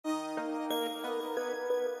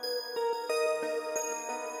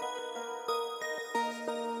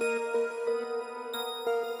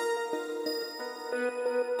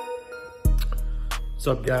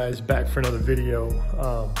What's up, guys? Back for another video.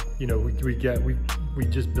 You know, we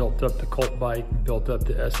just built up the Colt bike, built up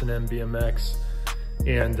the S&M BMX,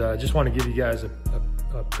 and just want to give you guys a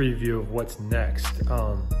preview of what's next.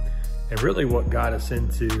 And really, what got us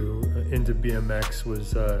into BMX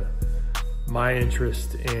was my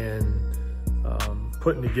interest in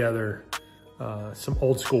putting together some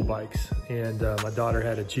old school bikes. And my daughter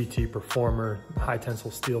had a GT Performer high tensile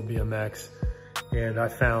steel BMX, and I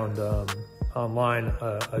found online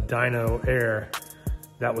a Dyno Air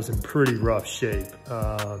that was in pretty rough shape.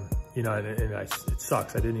 You know, it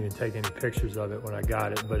sucks. I didn't even take any pictures of it when I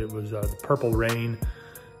got it, but it was the Purple Rain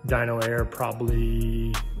Dyno Air,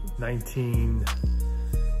 probably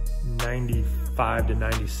 1995 to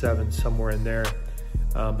 97, somewhere in there.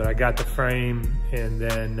 But I got the frame and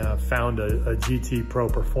then found a GT Pro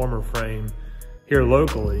Performer frame here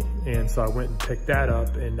locally. And so I went and picked that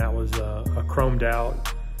up, and that was a chromed out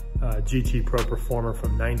GT Pro Performer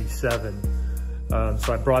from 97.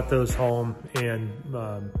 So I brought those home and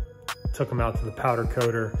took them out to the powder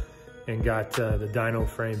coater and got the Dyno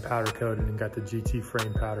frame powder coated and got the GT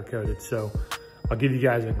frame powder coated. So I'll give you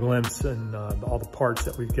guys a glimpse and all the parts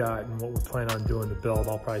that we've got and what we plan on doing to build.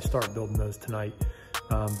 I'll probably start building those tonight.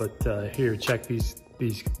 But here, check these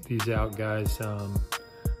out, guys.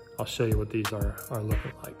 I'll show you what these are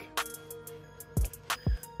looking like.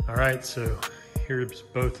 All right, so here's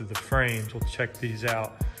both of the frames. We'll check these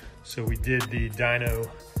out. So we did the Dyno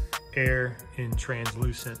Air in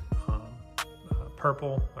translucent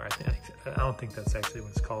purple, or I don't think that's actually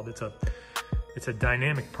what it's called. It's a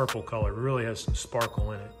dynamic purple color. It really has some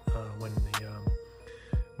sparkle in it when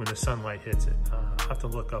the sunlight hits it. I'll have to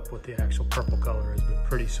look up what the actual purple color is, but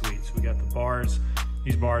pretty sweet. So we got the bars.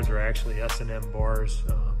 These bars are actually S&M bars.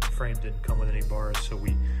 The frame didn't come with any bars, so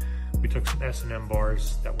we took some S&M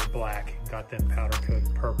bars that were black and got them powder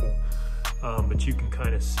coated purple. But you can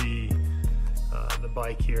kind of see the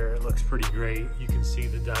bike here. It looks pretty great. You can see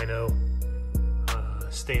the Dyno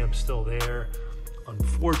stamp still there.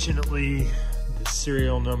 Unfortunately, the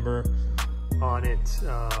serial number on it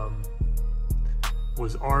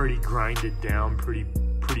was already grinded down pretty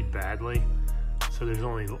badly. So there's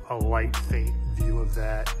only a light faint view of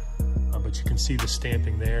that. But you can see the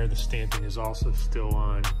stamping there. The stamping is also still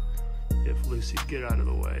on. If Lucy get out of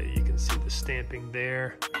the way, you can see the stamping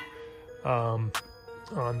there on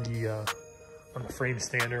the frame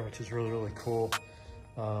stander, which is really cool.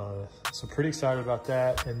 So pretty excited about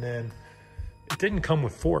that. And then it didn't come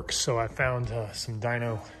with forks, so I found some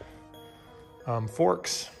Dyno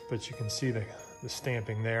forks, but you can see the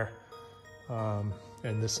stamping there.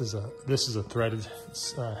 And this is a threaded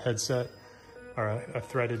headset, or a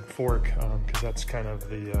threaded fork, because that's kind of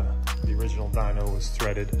the original Dyno was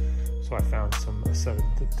threaded. So I found a set of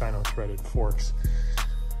Dyno threaded forks.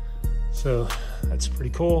 So that's pretty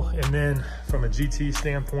cool. And then from a GT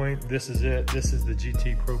standpoint, this is it. This is the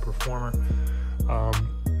GT Pro Performer.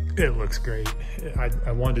 It looks great.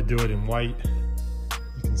 I wanted to do it in white.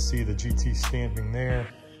 You can see the GT stamping there.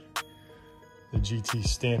 The GT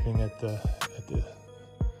stamping at the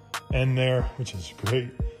end there, which is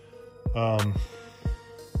great.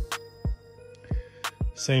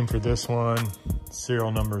 Same for this one.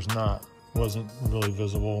 Serial number's wasn't really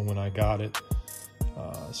visible when I got it.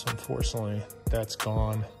 So unfortunately, that's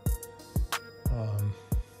gone. I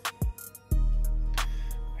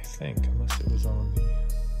think, unless it was on the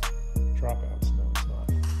dropouts. No, it's not.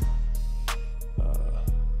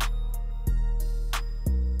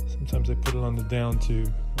 Sometimes they put it on the down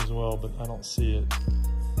tube as well, but I don't see it.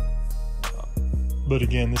 But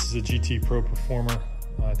again, this is a GT Pro Performer.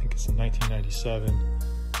 I think it's a 1997.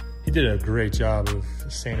 He did a great job of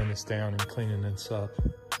sanding this down and cleaning this up.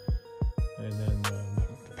 And then the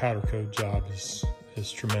powder coat job is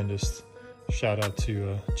tremendous. Shout out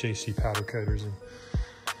to JC Powder Coaters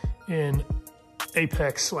in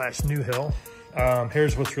Apex / New Hill.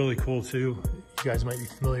 Here's what's really cool too. You guys might be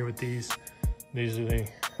familiar with these. These are the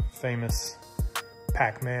famous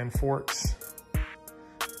Pac-Man forks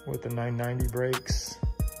with the 990 brakes.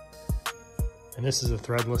 And this is a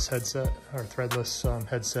threadless headset, or threadless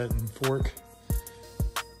headset and fork.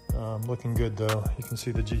 Looking good though. You can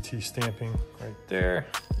see the GT stamping right there,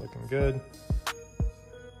 looking good.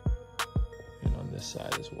 And on this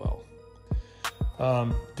side as well.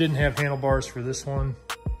 Didn't have handlebars for this one,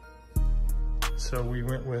 so we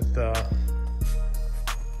went with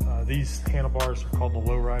these handlebars. Are called the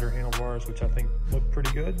Lowrider handlebars, which I think look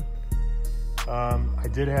pretty good. I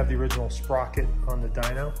did have the original sprocket on the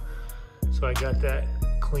Dyno, so I got that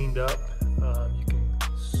cleaned up. You can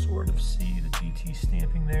sort of see the GT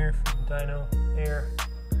stamping there from Dyno Air.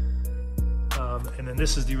 And then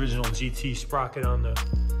this is the original GT sprocket on the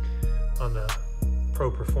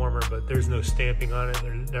Pro Performer, but there's no stamping on it.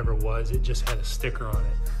 There never was. It just had a sticker on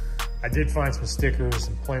it. I did find some stickers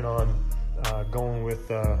and plan on going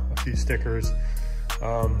with a few stickers.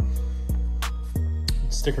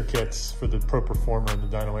 Sticker kits for the Pro Performer and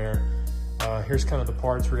the Dyno Air. Here's kind of the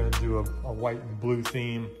parts. We're going to do a white and blue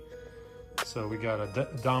theme. So we got a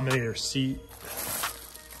Dominator seat,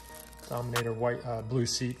 Dominator white, blue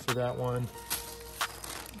seat for that one.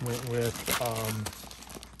 Went with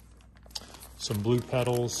some blue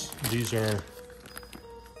pedals. These are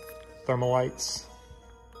Thermalights,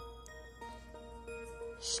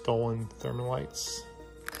 stolen Thermalights.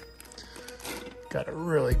 Got a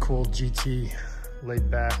really cool GT laid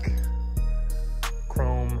back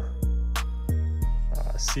chrome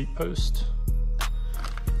seat post.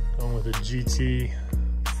 Going with a GT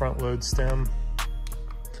front load stem.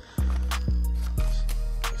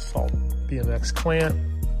 Salt BMX clamp.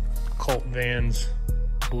 Colt Vans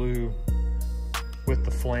blue with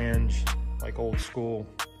the flange, like old school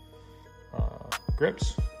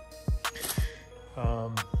grips.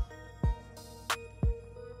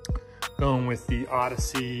 Going with the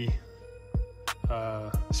Odyssey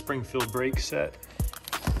Springfield brake set.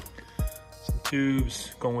 Some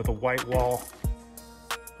tubes. Going with a white wall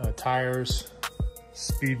tires.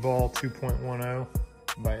 Speedball 2.10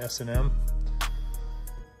 by S&M.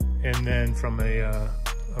 And then from a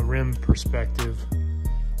rim perspective,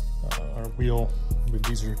 our wheel,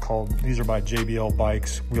 these are by JBL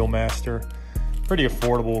Bikes, Wheelmaster. Pretty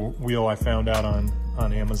affordable wheel I found out on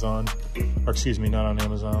Amazon, or excuse me, not on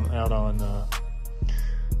Amazon, out on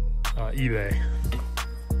eBay.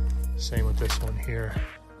 Same with this one here.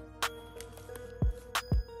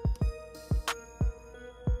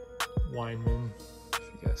 Weinman, if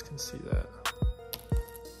you guys can see that.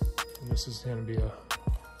 And this is going to be a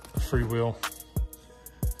freewheel.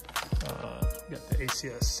 Got the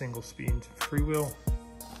ACS single speed freewheel.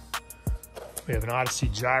 We have an Odyssey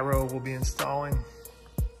gyro we'll be installing.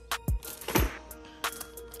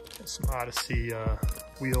 Some Odyssey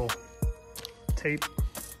wheel tape,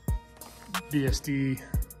 BSD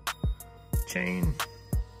chain,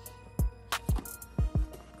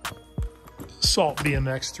 Salt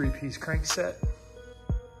BMX 3-piece crankset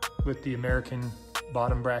with the American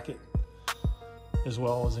bottom bracket as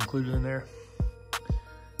well as included in there.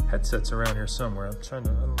 Headset's around here somewhere. I don't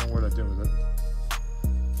know what I did with it.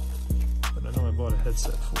 But I know I bought a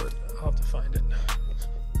headset for it. I'll have to find it.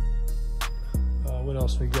 What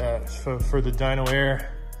else we got? For the Dyno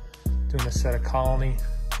Air, doing a set of Colony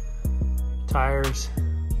tires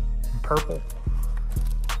in purple.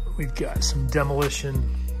 We've got some Demolition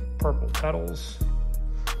purple pedals,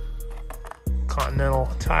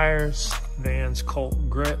 Continental tires, Vans Colt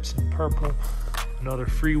grips in purple, another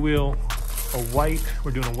freewheel, a white.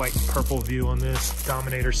 We're doing a white and purple view on this.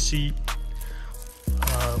 Dominator seat.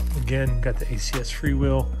 Again, got the ACS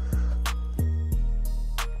freewheel.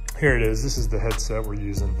 Here it is. This is the headset we're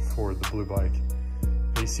using for the blue bike.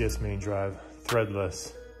 ACS main drive,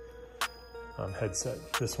 threadless headset.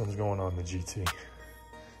 This one's going on the GT.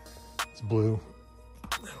 It's blue.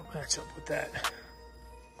 That'll match up with that.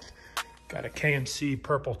 Got a KMC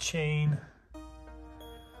purple chain.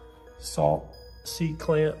 Salt seat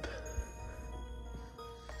clamp.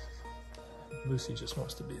 Lucy just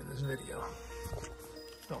wants to be in this video.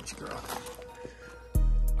 Don't you, girl?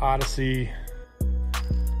 Odyssey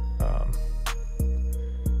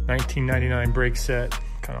 1999 brake set,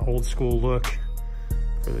 kind of old school look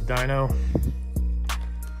for the dyno.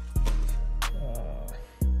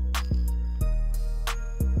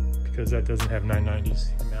 Because that doesn't have 990s,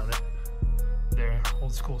 you mount it there,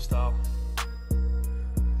 old school style.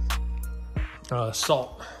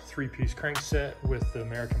 Salt 3-piece crankset with the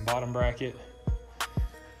American bottom bracket.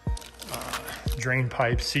 Drain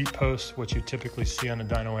pipe seat post, what you typically see on a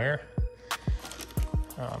Dyno Air.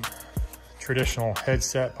 Traditional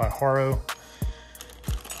headset by Haro.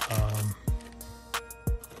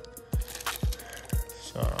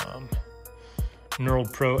 Some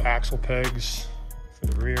Knurled Pro axle pegs for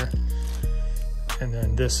the rear. And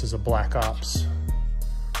then this is a Black Ops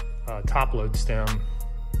top load stem,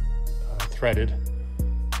 threaded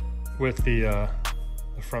with the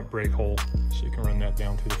front brake hole, so you can run that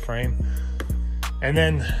down through the frame. And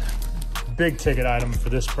then big ticket item for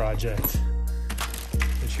this project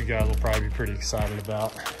that you guys will probably be pretty excited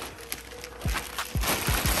about.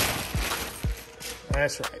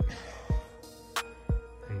 That's right.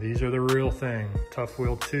 And these are the real thing. Tough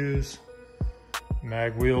Wheel 2s,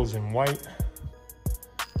 mag wheels in white.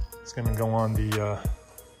 It's gonna go on the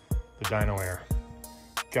Dyno Air.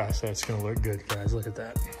 Gosh, that's gonna look good, guys. Look at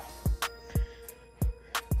that.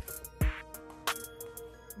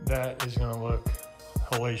 that is gonna look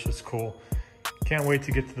hellacious cool. Can't wait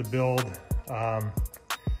to get to the build.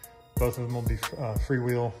 Both of them will be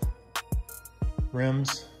freewheel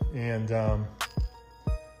rims, and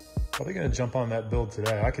probably gonna jump on that build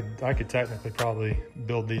today. I could technically probably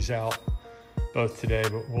build these out both today,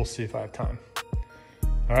 but we'll see if I have time.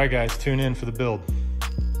 All right, guys, tune in for the build.